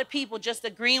 a lot of people just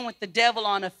agreeing with the devil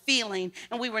on a feeling,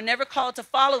 and we were never called to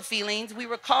follow feelings. We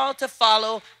were called to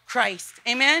follow Christ.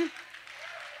 Amen?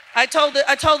 I told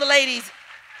the ladies,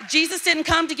 Jesus didn't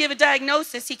come to give a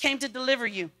diagnosis. He came to deliver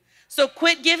you. So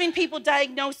quit giving people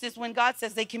diagnosis when God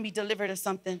says they can be delivered of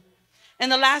something.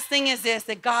 And the last thing is this,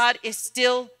 that God is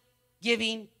still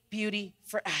giving beauty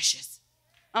for ashes.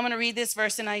 I'm going to read this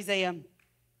verse in Isaiah.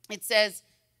 It says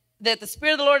that the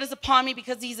Spirit of the Lord is upon me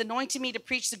because he's anointed me to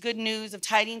preach the good news of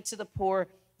tidings to the poor.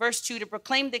 Verse 2, to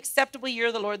proclaim the acceptable year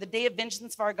of the Lord, the day of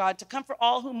vengeance of our God, to comfort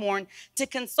all who mourn, to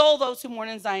console those who mourn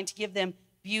in Zion, to give them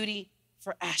beauty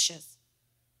for ashes.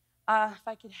 If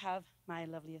I could have my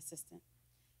lovely assistant.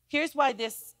 Here's why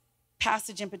this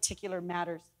passage in particular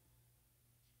matters.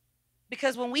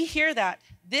 Because when we hear that,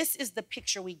 this is the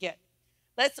picture we get.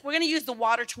 We're going to use the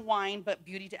water to wine, but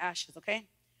beauty to ashes, okay?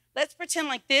 Let's pretend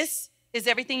like this is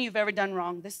everything you've ever done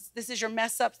wrong. This is your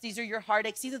mess ups. These are your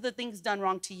heartaches. These are the things done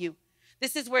wrong to you.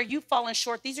 This is where you've fallen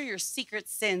short. These are your secret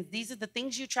sins. These are the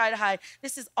things you try to hide.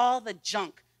 This is all the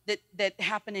junk that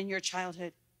happened in your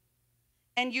childhood.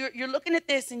 And you're looking at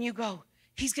this and you go,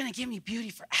 he's going to give me beauty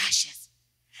for ashes.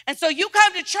 And so you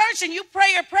come to church and you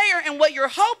pray a prayer, and what you're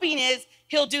hoping is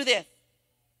he'll do this.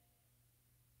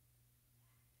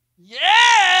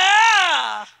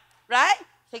 Yeah, right?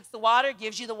 Takes the water,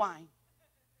 gives you the wine.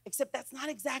 Except that's not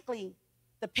exactly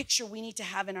the picture we need to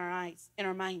have in our eyes, in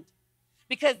our mind.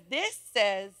 Because this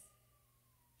says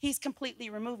he's completely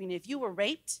removing. If you were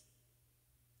raped,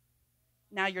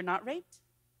 now you're not raped.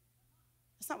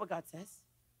 That's not what God says.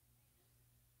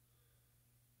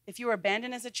 If you were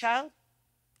abandoned as a child,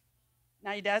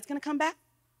 now your dad's going to come back.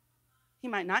 He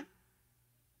might not.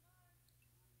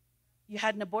 You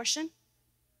had an abortion.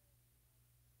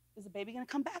 Is the baby going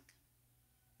to come back?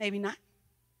 Maybe not.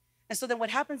 And so then what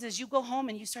happens is you go home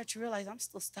and you start to realize, I'm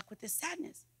still stuck with this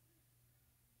sadness.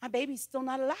 My baby's still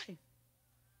not alive.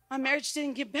 My marriage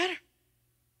didn't get better.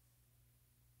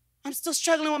 I'm still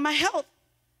struggling with my health.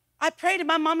 I prayed and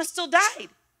my mama still died.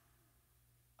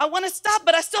 I want to stop,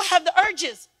 but I still have the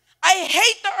urges. I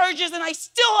hate the urges and I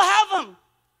still have them.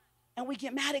 And we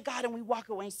get mad at God and we walk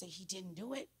away and say, he didn't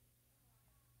do it.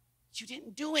 You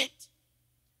didn't do it.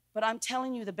 But I'm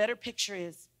telling you, the better picture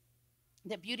is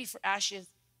that beauty for ashes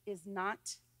is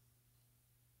not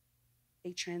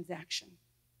a transaction.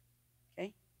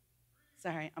 Okay?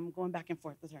 Sorry, I'm going back and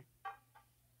forth with her.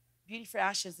 Beauty for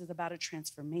ashes is about a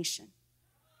transformation.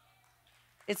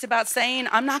 It's about saying,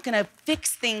 I'm not going to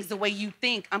fix things the way you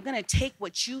think. I'm going to take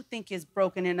what you think is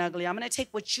broken and ugly. I'm going to take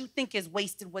what you think is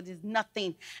wasted, what is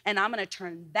nothing, and I'm going to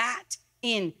turn that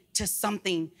into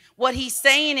something. What he's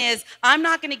saying is, I'm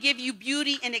not going to give you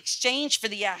beauty in exchange for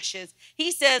the ashes.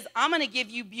 He says, I'm going to give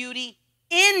you beauty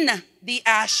in the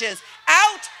ashes,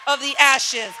 out of the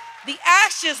ashes. The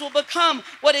ashes will become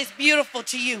what is beautiful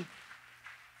to you.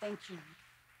 Thank you.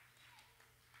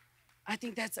 I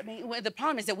think that's, I mean, the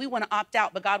problem is that we want to opt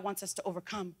out, but God wants us to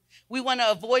overcome. We want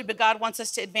to avoid, but God wants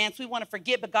us to advance. We want to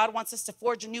forget, but God wants us to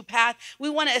forge a new path. We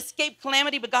want to escape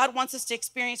calamity, but God wants us to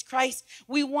experience Christ.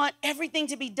 We want everything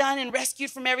to be done and rescued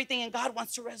from everything, and God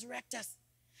wants to resurrect us.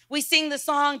 We sing the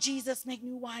song, Jesus, make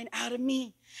new wine out of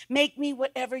me. Make me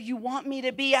whatever you want me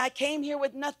to be. I came here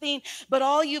with nothing, but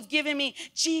all you've given me.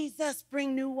 Jesus,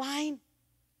 bring new wine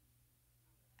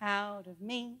out of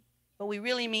me. But we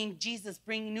really mean, Jesus,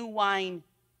 bring new wine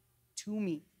to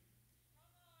me.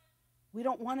 We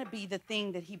don't want to be the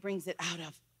thing that he brings it out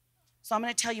of. So I'm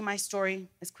going to tell you my story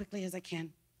as quickly as I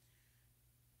can.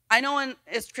 I know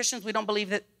as Christians, we don't believe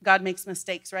that God makes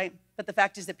mistakes, right? But the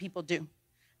fact is that people do.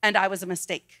 And I was a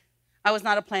mistake. I was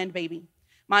not a planned baby.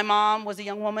 My mom was a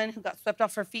young woman who got swept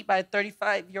off her feet by a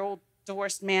 35-year-old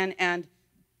divorced man and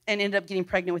ended up getting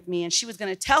pregnant with me. And she was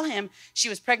going to tell him she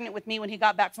was pregnant with me when he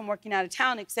got back from working out of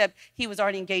town, except he was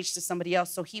already engaged to somebody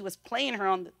else. So he was playing her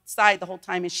on the side the whole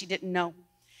time, and she didn't know.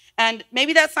 And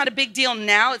maybe that's not a big deal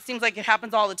now. It seems like it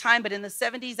happens all the time. But in the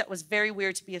 70s, that was very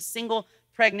weird to be a single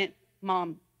pregnant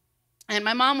mom. And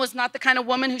my mom was not the kind of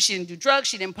woman who she didn't do drugs,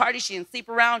 she didn't party, she didn't sleep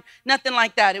around, nothing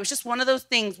like that. It was just one of those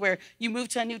things where you move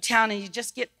to a new town and you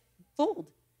just get fooled.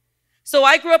 So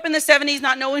I grew up in the 70s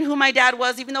not knowing who my dad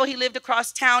was, even though he lived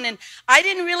across town. And I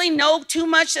didn't really know too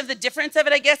much of the difference of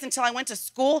it, I guess, until I went to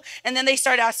school. And then they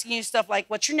started asking you stuff like,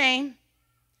 what's your name?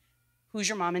 Who's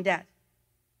your mom and dad?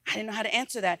 I didn't know how to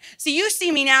answer that. See, you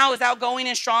see me now as outgoing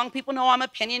and strong. People know I'm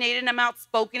opinionated and I'm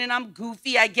outspoken and I'm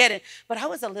goofy. I get it. But I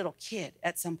was a little kid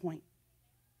at some point.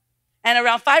 And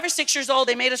around 5 or 6 years old,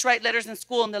 they made us write letters in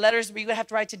school. And the letters we would have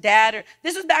to write to dad. Or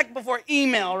this was back before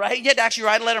email, right? You had to actually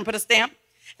write a letter and put a stamp.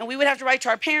 And we would have to write to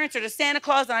our parents or to Santa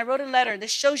Claus. And I wrote a letter.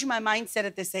 This shows you my mindset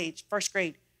at this age, first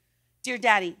grade. Dear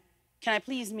Daddy, can I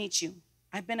please meet you?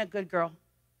 I've been a good girl.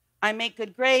 I make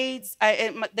good grades.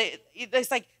 It's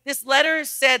like this letter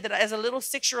said that as a little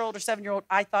 6-year-old or 7-year-old,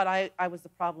 I thought I was the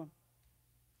problem.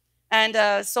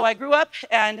 And so I grew up,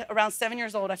 and around 7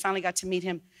 years old, I finally got to meet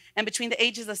him. And between the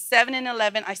ages of 7 and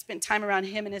 11, I spent time around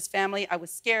him and his family. I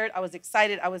was scared. I was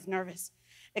excited. I was nervous.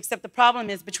 Except the problem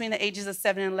is between the ages of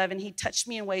 7 and 11, he touched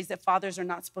me in ways that fathers are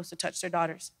not supposed to touch their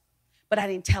daughters. But I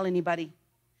didn't tell anybody.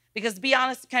 Because to be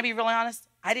honest, can I be really honest?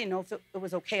 I didn't know if it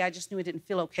was okay. I just knew it didn't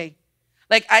feel okay.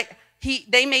 Like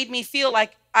they made me feel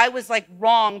like I was like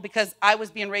wrong because I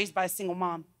was being raised by a single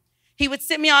mom. He would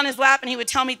sit me on his lap and he would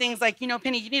tell me things like, you know,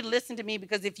 Penny, you need to listen to me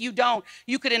because if you don't,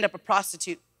 you could end up a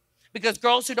prostitute. Because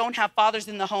girls who don't have fathers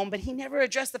in the home, but he never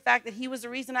addressed the fact that he was the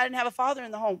reason I didn't have a father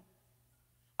in the home.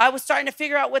 I was starting to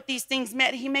figure out what these things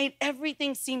meant. He made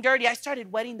everything seem dirty. I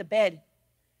started wetting the bed.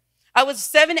 I was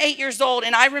 7, 8 years old,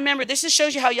 and I remember, this just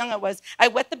shows you how young I was. I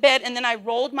wet the bed, and then I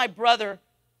rolled my brother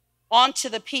onto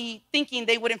the pee, thinking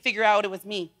they wouldn't figure out it was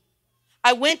me.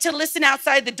 I went to listen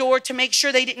outside the door to make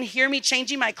sure they didn't hear me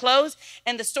changing my clothes,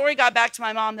 and the story got back to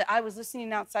my mom that I was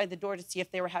listening outside the door to see if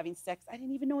they were having sex. I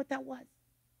didn't even know what that was.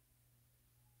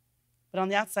 But on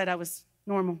the outside, I was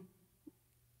normal.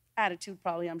 Attitude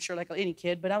probably, I'm sure, like any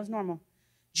kid, but I was normal.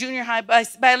 Junior high, by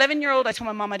 11-year-old, I told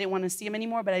my mom I didn't want to see him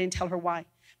anymore, but I didn't tell her why.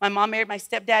 My mom married my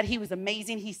stepdad. He was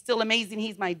amazing. He's still amazing.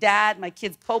 He's my dad, my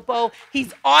kid's popo.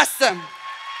 He's awesome.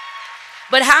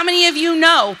 But how many of you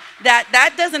know that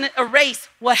that doesn't erase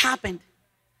what happened?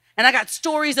 And I got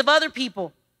stories of other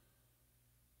people.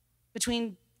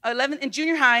 Between 11 and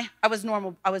junior high, I was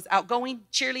normal. I was outgoing,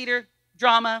 cheerleader,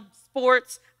 drama,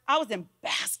 sports. I was in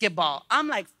basketball. I'm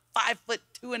like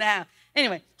 5'2.5".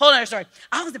 Anyway, whole other story.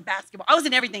 I was in basketball. I was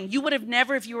in everything. You would have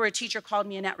never, if you were a teacher, called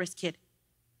me an at-risk kid.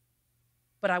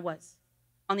 But I was.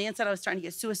 On the inside, I was starting to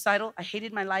get suicidal. I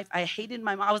hated my life. I hated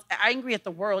my mom. I was angry at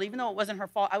the world, even though it wasn't her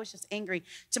fault. I was just angry.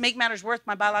 To make matters worse,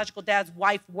 my biological dad's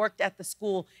wife worked at the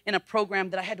school in a program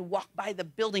that I had to walk by the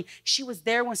building. She was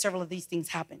there when several of these things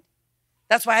happened.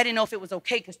 That's why I didn't know if it was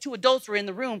okay, because 2 adults were in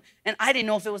the room, and I didn't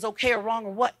know if it was okay or wrong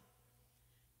or what.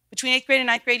 Between 8th grade and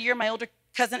 9th grade year, my older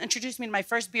cousin introduced me to my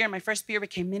first beer, and my first beer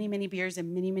became many, many beers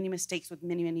and many, many mistakes with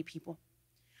many, many people.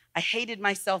 I hated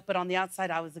myself, but on the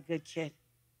outside, I was a good kid.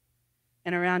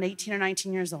 And around 18 or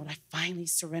 19 years old, I finally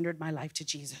surrendered my life to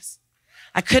Jesus.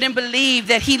 I couldn't believe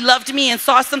that he loved me and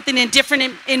saw something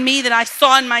different in me than I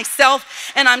saw in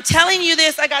myself. And I'm telling you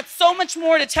this, I got so much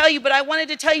more to tell you, but I wanted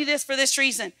to tell you this for this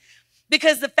reason.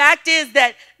 Because the fact is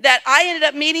that I ended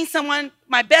up meeting someone,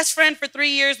 my best friend for 3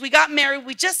 years. We got married.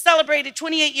 We just celebrated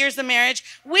 28 years of marriage.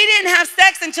 We didn't have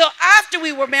sex until after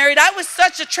we were married. I was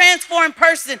such a transformed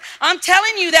person. I'm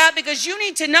telling you that because you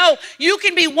need to know you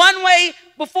can be one way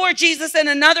before Jesus and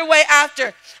another way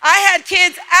after. I had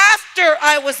kids after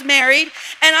I was married,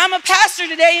 and I'm a pastor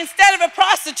today instead of a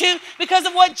prostitute because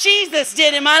of what Jesus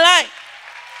did in my life.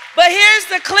 But here's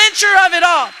the clincher of it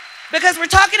all, because we're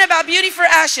talking about beauty for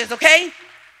ashes, okay?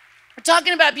 We're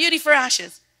talking about beauty for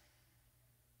ashes.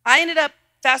 I ended up,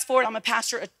 fast forward, I'm a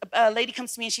pastor. A lady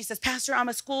comes to me and she says, Pastor, I'm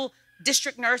a school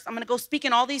district nurse. I'm going to go speak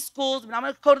in all these schools, but I'm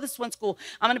going to go to this one school.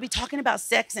 I'm going to be talking about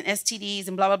sex and STDs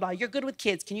and blah, blah, blah. You're good with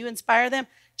kids. Can you inspire them?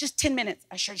 Just 10 minutes.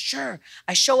 I said, sure.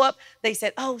 I show up. They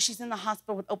said, oh, she's in the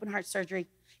hospital with open heart surgery.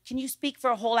 Can you speak for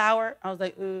a whole hour? I was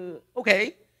like,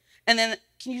 okay. And then,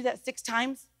 can you do that 6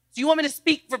 times? So you want me to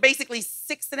speak for basically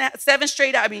 7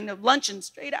 straight hours? I mean, lunch and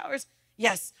straight hours?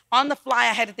 Yes. On the fly,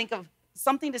 I had to think of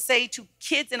something to say to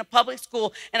kids in a public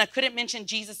school, and I couldn't mention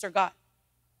Jesus or God.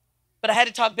 But I had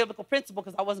to talk biblical principle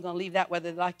because I wasn't going to leave that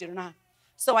whether they liked it or not.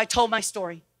 So I told my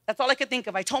story. That's all I could think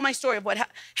of. I told my story of what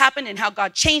happened and how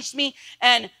God changed me.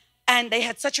 And they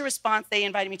had such a response. They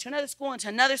invited me to another school and to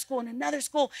another school and another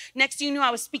school. Next thing you know, I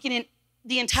was speaking in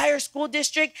the entire school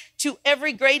district to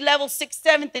every grade level, 6th,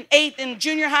 7th, and 8th, in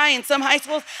junior high and some high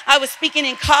schools. I was speaking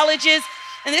in colleges.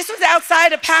 And this was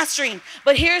outside of pastoring.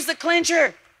 But here's the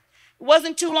clincher. It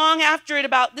wasn't too long after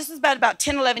it, this is about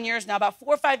 10, 11 years now, about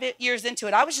 4 or 5 years into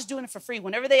it. I was just doing it for free.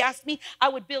 Whenever they asked me, I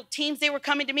would build teams. They were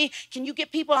coming to me. Can you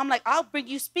get people? I'm like, I'll bring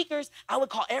you speakers. I would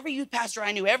call every youth pastor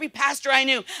I knew, every pastor I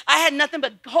knew. I had nothing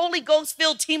but Holy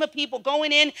Ghost-filled team of people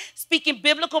going in, speaking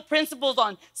biblical principles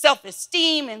on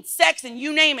self-esteem and sex and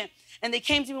you name it. And they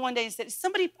came to me one day and said,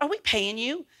 are we paying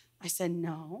you? I said,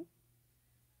 no.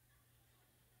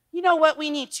 You know what?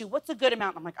 We need to. What's a good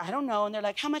amount? I'm like, I don't know. And they're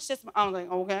like, how much this? I'm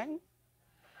like, okay.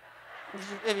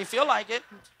 If you feel like it.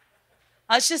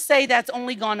 Let's just say that's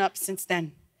only gone up since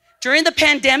then. During the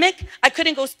pandemic, I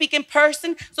couldn't go speak in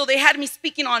person, so they had me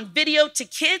speaking on video to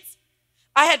kids.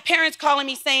 I had parents calling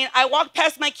me saying, I walked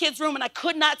past my kid's room and I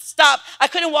could not stop. I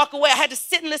couldn't walk away. I had to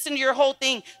sit and listen to your whole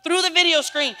thing through the video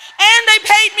screen. And they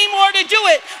paid me more to do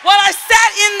it while I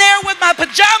sat in there with my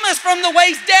pajamas from the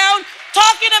waist down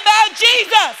talking about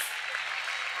Jesus.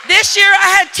 This year,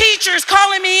 I had teachers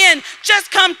calling me in,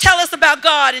 just come tell us about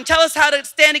God and tell us how to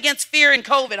stand against fear and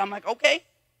COVID. I'm like, okay.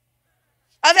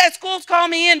 I've had schools call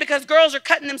me in because girls are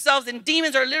cutting themselves and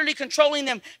demons are literally controlling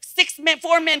them.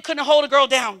 4 men couldn't hold a girl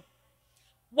down.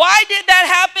 Why did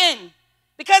that happen?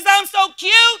 Because I'm so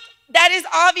cute? That is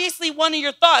obviously one of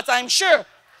your thoughts, I'm sure.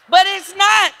 But it's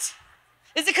not.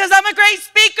 Is it because I'm a great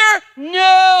speaker?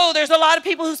 No, there's a lot of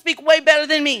people who speak way better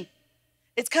than me.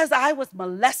 It's because I was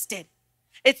molested.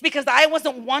 It's because I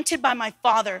wasn't wanted by my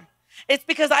father. It's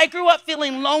because I grew up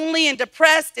feeling lonely and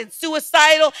depressed and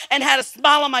suicidal and had a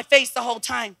smile on my face the whole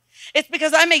time. It's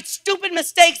because I made stupid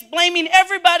mistakes, blaming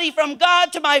everybody from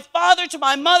God to my father to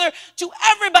my mother to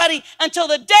everybody, until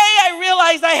the day I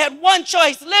realized I had one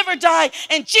choice, live or die,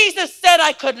 and Jesus said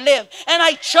I could live, and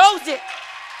I chose it.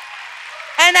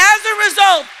 And as a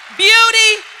result,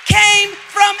 beauty came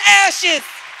from ashes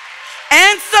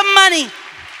and some money.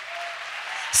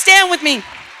 Stand with me.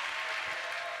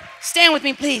 Stand with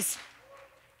me, please.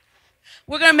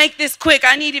 We're going to make this quick.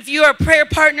 I need, if you're a prayer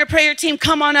partner, prayer team,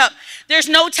 come on up. There's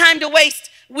no time to waste.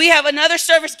 We have another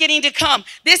service getting to come.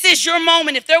 This is your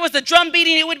moment. If there was a drum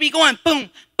beating, it would be going boom,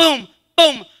 boom,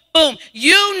 boom, boom.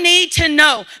 You need to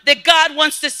know that God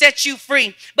wants to set you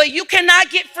free. But you cannot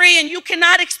get free and you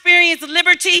cannot experience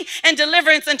liberty and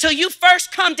deliverance until you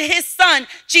first come to his son,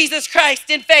 Jesus Christ,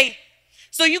 in faith.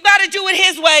 So you got to do it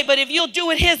his way, but if you'll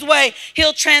do it his way,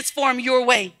 he'll transform your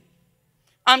way.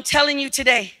 I'm telling you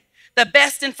today, the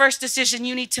best and first decision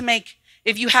you need to make,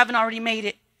 if you haven't already made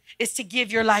it, is to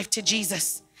give your life to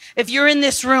Jesus. If you're in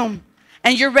this room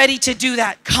and you're ready to do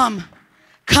that, come.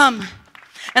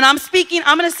 And I'm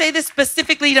going to say this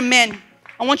specifically to men.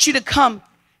 I want you to come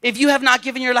if you have not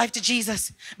given your life to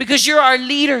Jesus, because you're our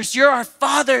leaders, you're our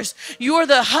fathers, you're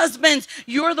the husbands,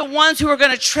 you're the ones who are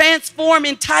going to transform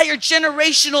entire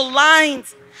generational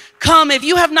lines. Come, if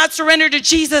you have not surrendered to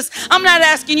Jesus, I'm not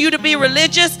asking you to be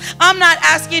religious. I'm not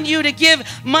asking you to give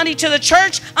money to the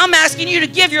church. I'm asking you to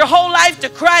give your whole life to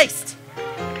Christ.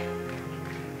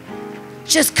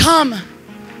 Just come.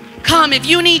 Come, if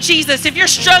you need Jesus, if you're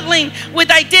struggling with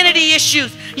identity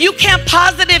issues, you can't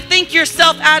positive think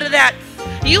yourself out of that.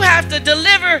 You have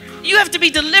to be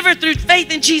delivered through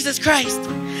faith in Jesus Christ.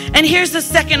 And here's the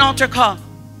second altar call.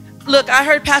 Look, I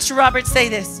heard Pastor Robert say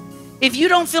this. If you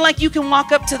don't feel like you can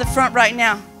walk up to the front right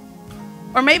now,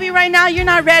 or maybe right now you're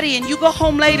not ready and you go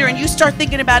home later and you start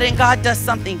thinking about it and God does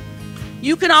something,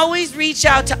 you can always reach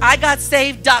out to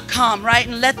igotsaved.com, right?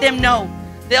 And let them know.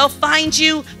 They'll find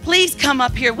you. Please come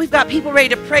up here. We've got people ready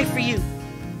to pray for you.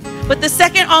 But the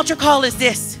second altar call is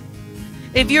this.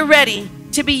 If you're ready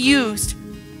to be used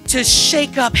to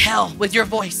shake up hell with your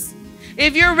voice,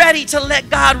 if you're ready to let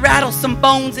God rattle some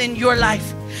bones in your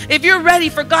life, if you're ready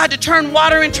for God to turn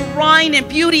water into wine and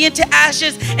beauty into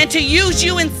ashes and to use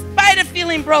you in spite of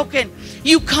feeling broken,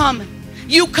 you come.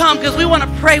 You come, because we want to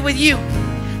pray with you.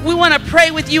 We want to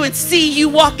pray with you and see you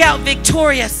walk out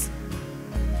victorious.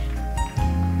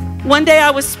 One day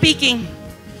I was speaking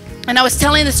and I was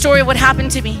telling the story of what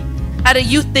happened to me at a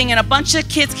youth thing, and a bunch of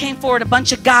kids came forward, a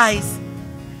bunch of guys.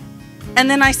 And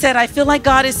then I said, I feel like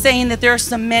God is saying that there are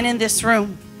some men in this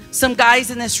room, some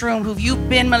guys in this room who've you've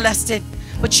been molested,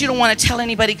 but you don't want to tell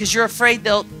anybody because you're afraid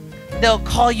they'll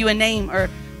call you a name or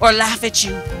laugh at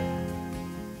you.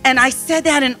 And I said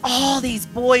that, and all these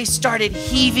boys started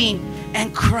heaving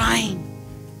and crying.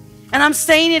 And I'm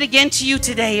saying it again to you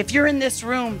today. If you're in this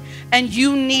room and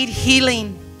you need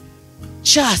healing,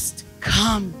 just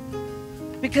come,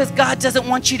 because God doesn't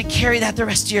want you to carry that the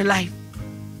rest of your life.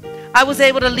 I was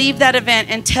able to leave that event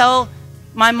and tell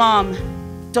my mom,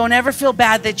 don't ever feel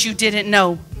bad that you didn't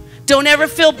know. Don't ever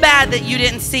feel bad that you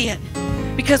didn't see it.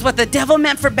 Because what the devil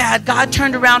meant for bad, God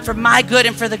turned around for my good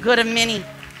and for the good of many.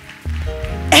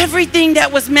 Everything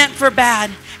that was meant for bad,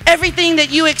 everything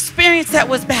that you experienced that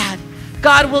was bad,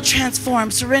 God will transform.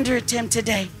 Surrender it to Him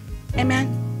today.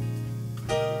 Amen.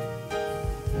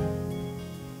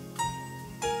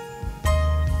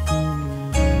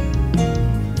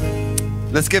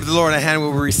 Let's give the Lord a hand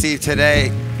what we received today.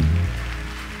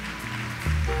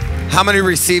 How many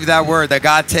received that word that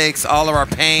God takes all of our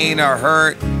pain, our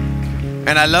hurt? And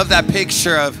I love that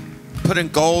picture of putting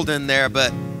gold in there,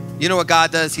 but you know what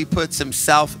God does? He puts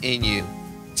Himself in you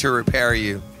to repair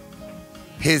you.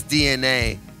 His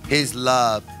DNA, His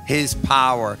love, His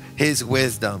power, His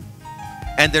wisdom.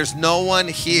 And there's no one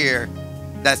here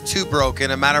that's too broken.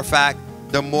 As a matter of fact,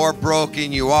 the more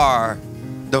broken you are,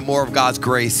 the more of God's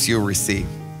grace you'll receive.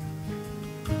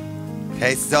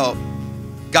 Okay, so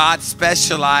God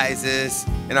specializes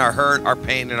in our hurt, our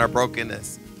pain, and our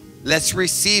brokenness. Let's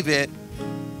receive it.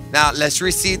 Now, let's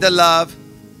receive the love.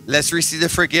 Let's receive the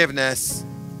forgiveness.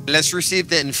 Let's receive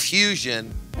the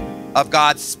infusion of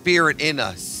God's Spirit in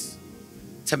us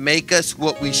to make us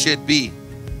what we should be.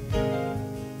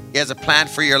 He has a plan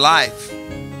for your life.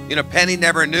 You know, Penny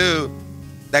never knew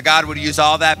that God would use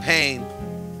all that pain,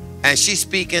 and she's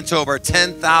speaking to over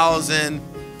 10,000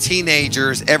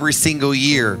 teenagers every single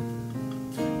year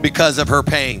because of her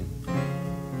pain.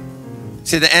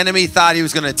 See, the enemy thought he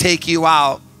was going to take you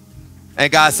out,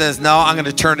 and God says, no, I'm going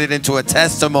to turn it into a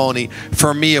testimony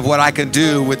for me of what I can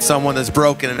do with someone that's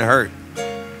broken and hurt.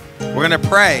 We're going to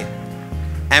pray,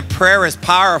 and prayer is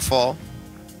powerful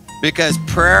because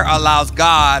prayer allows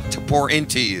God to pour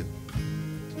into you.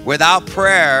 Without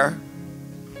prayer,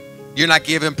 you're not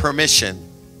given permission.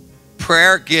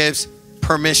 Prayer gives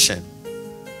permission.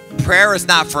 Prayer is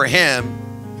not for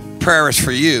him. Prayer is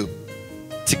for you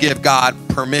to give God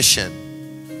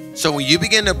permission. So when you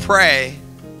begin to pray,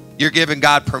 you're giving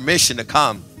God permission to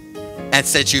come and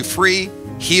set you free,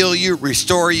 heal you,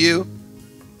 restore you.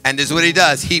 And this is what he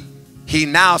does. He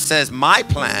now says, my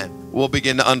plan will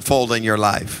begin to unfold in your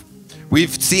life.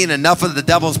 We've seen enough of the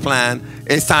devil's plan.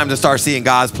 It's time to start seeing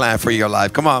God's plan for your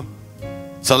life. Come on.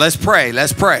 So let's pray.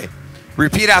 Let's pray.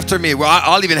 Repeat after me. Well,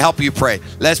 I'll even help you pray.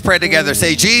 Let's pray together.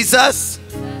 Say, Jesus,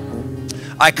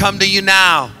 I come to you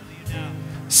now.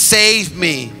 Save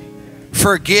me.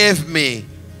 Forgive me.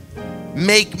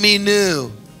 Make me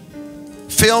new.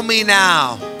 Fill me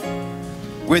now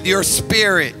with your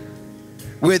Spirit,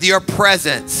 with your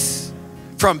presence.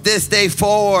 From this day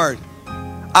forward,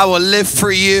 I will live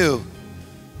for you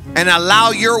and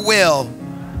allow your will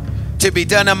to be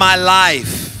done in my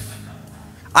life.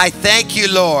 I thank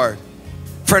you, Lord,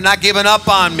 for not giving up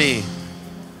on me,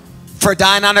 for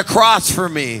dying on the cross for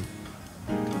me,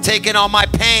 taking all my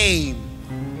pain,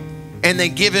 and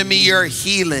then giving me your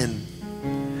healing,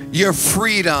 your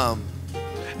freedom,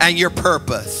 and your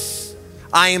purpose.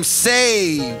 I am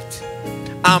saved,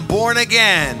 I'm born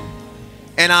again,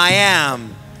 and I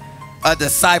am a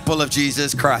disciple of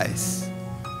Jesus Christ.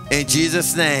 In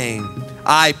Jesus' name,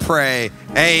 I pray.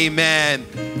 Amen.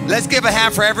 Let's give a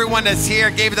hand for everyone that's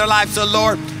here, gave their lives to the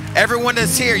Lord. Everyone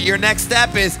that's here, your next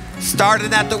step is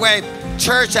starting at the Way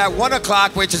Church at 1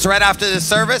 o'clock, which is right after the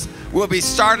service. We'll be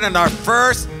starting our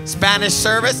first Spanish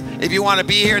service. If you want to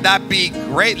be here, that'd be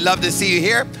great. Love to see you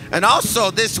here. And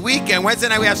also this weekend, Wednesday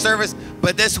night we have service,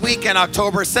 but this weekend,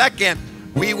 October 2nd,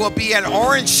 we will be at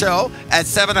Orange Show at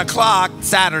 7 o'clock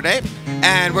Saturday,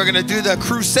 and we're going to do the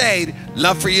crusade.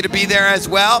 Love for you to be there as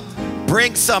well.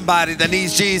 Bring somebody that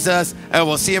needs Jesus, and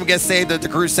we'll see him get saved at the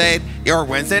crusade or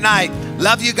Wednesday night.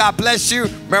 Love you. God bless you.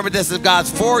 Remember, this is God's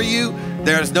for you.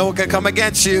 There's no one can come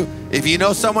against you. If you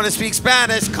know someone that speaks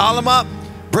Spanish, call them up.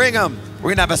 Bring them. We're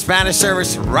gonna have a Spanish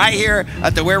service right here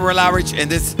at the Where We're Outreach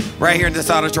right here in this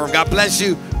auditorium. God bless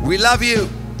you. We love you.